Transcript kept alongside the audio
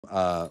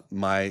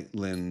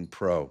Mylin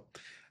Pro.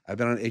 I've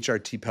been on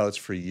HRT pellets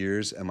for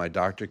years, and my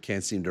doctor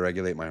can't seem to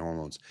regulate my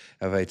hormones.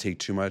 If I take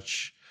too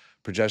much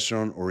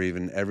progesterone or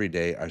even every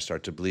day, I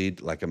start to bleed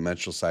like a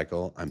menstrual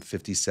cycle. I'm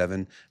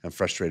 57 and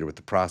frustrated with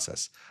the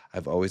process.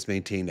 I've always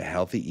maintained a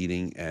healthy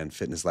eating and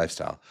fitness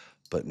lifestyle,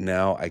 but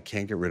now I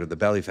can't get rid of the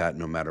belly fat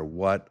no matter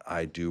what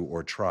I do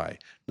or try.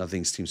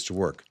 Nothing seems to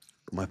work.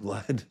 My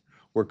blood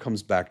work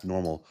comes back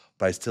normal,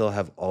 but I still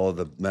have all of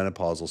the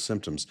menopausal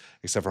symptoms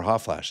except for hot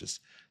flashes.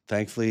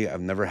 Thankfully,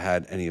 I've never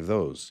had any of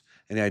those.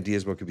 Any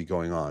ideas what could be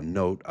going on?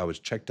 Note, I was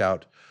checked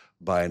out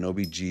by an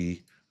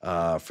OBG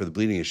for the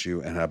bleeding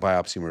issue and had a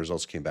biopsy and my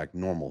results came back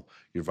normal.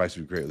 Your advice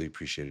would be greatly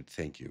appreciated.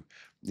 Thank you.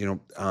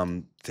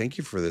 Thank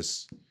you for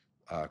this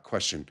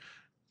question.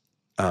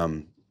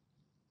 Um,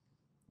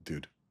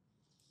 Dude,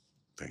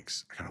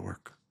 thanks. I gotta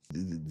work.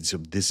 So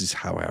this is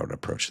how I would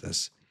approach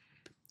this.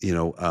 You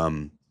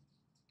know,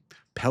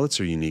 pellets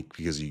are unique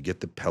because you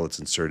get the pellets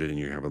inserted and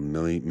you have a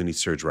mini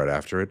surge right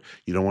after it.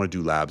 You don't want to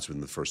do labs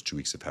within the first 2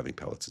 weeks of having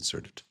pellets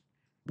inserted.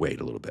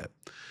 Wait a little bit.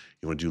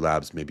 You want to do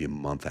labs maybe a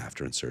month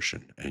after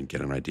insertion and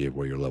get an idea of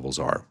where your levels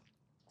are.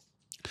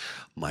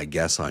 My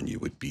guess on you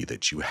would be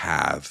that you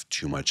have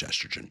too much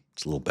estrogen.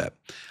 It's a little bit.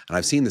 And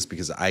I've seen this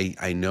because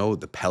I know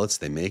the pellets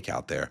they make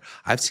out there.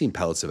 I've seen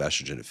pellets of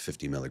estrogen at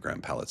 50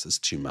 milligram pellets is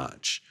too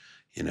much.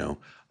 You know,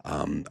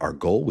 our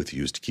goal with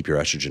you is to keep your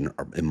estrogen,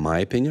 in my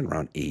opinion,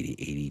 around 80,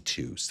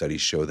 82.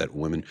 Studies show that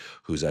women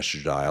whose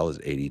estradiol is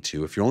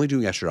 82, if you're only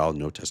doing estradiol,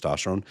 no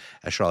testosterone,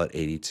 estradiol at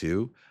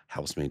 82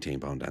 helps maintain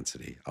bone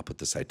density. I'll put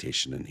the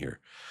citation in here.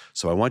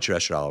 So I want your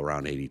estradiol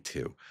around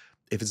 82.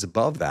 If it's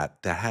above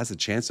that, that has a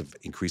chance of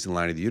increasing the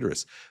line of the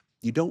uterus.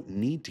 You don't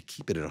need to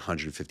keep it at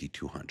 150,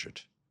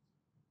 200.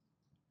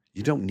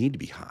 You don't need to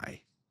be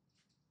high.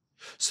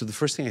 So the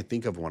first thing I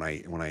think of when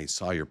I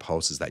saw your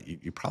post is that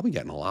you're probably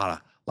getting a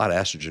lot of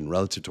estrogen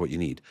relative to what you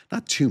need.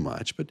 Not too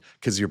much, but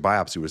because your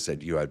biopsy would have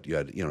said you had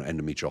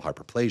endometrial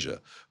hyperplasia,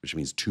 which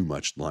means too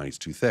much line is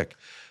too thick.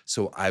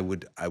 So I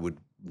would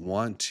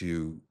want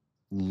to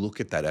look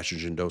at that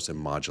estrogen dose and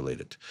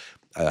modulate it.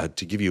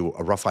 To give you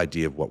a rough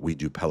idea of what we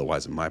do pellet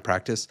wise in my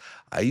practice,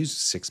 I use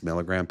 6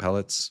 milligram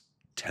pellets,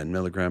 10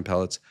 milligram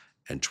pellets,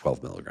 and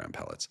 12 milligram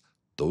pellets.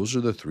 Those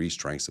are the three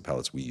strengths of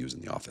pellets we use in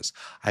the office.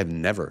 I've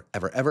never,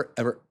 ever, ever,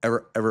 ever,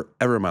 ever, ever,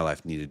 ever in my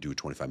life needed to do a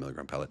 25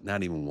 milligram pellet.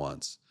 Not even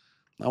once.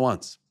 Not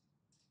once.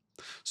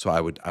 So I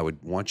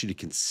would want you to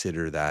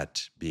consider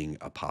that being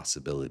a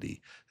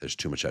possibility. There's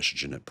too much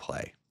estrogen at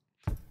play.